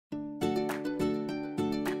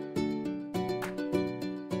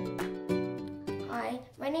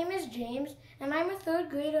name is James, and I'm a third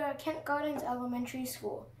grader at Kent Gardens Elementary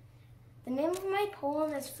School. The name of my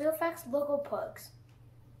poem is Fairfax Local Parks.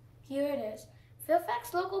 Here it is.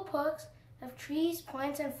 Fairfax local parks have trees,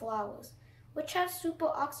 plants, and flowers, which have super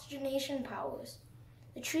oxygenation powers.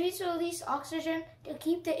 The trees release oxygen to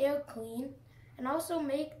keep the air clean and also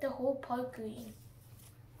make the whole park green.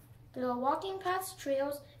 There are walking paths,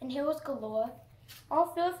 trails, and hills galore. All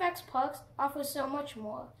Fairfax parks offer so much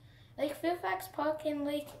more, like Fairfax Park and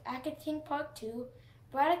Lake Accoting Park 2,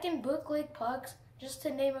 Braddock and Burke Lake Parks, just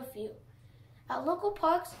to name a few. At local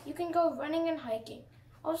parks, you can go running and hiking.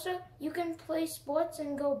 Also, you can play sports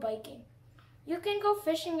and go biking. You can go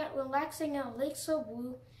fishing and relaxing at Lake So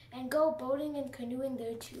Blue and go boating and canoeing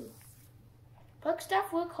there too. Park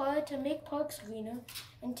staff work hard to make parks greener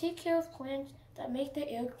and take care of plants that make the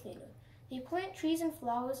air cleaner. They plant trees and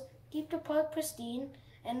flowers, keep the park pristine,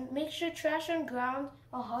 and make sure trash on ground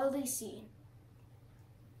are hardly seen.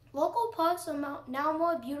 Local parks are now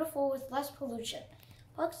more beautiful with less pollution.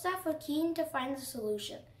 Park staff are keen to find the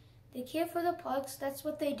solution. They care for the parks, that's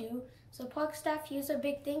what they do, so park staff, here's a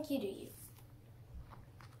big thank you to you.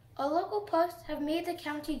 Our local parks have made the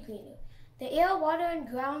county greener. The air, water, and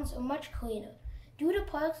grounds are much cleaner. Due to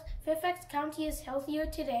parks, Fairfax County is healthier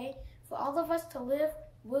today for all of us to live,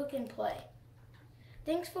 work, and play.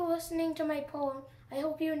 Thanks for listening to my poem. I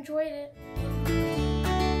hope you enjoyed it.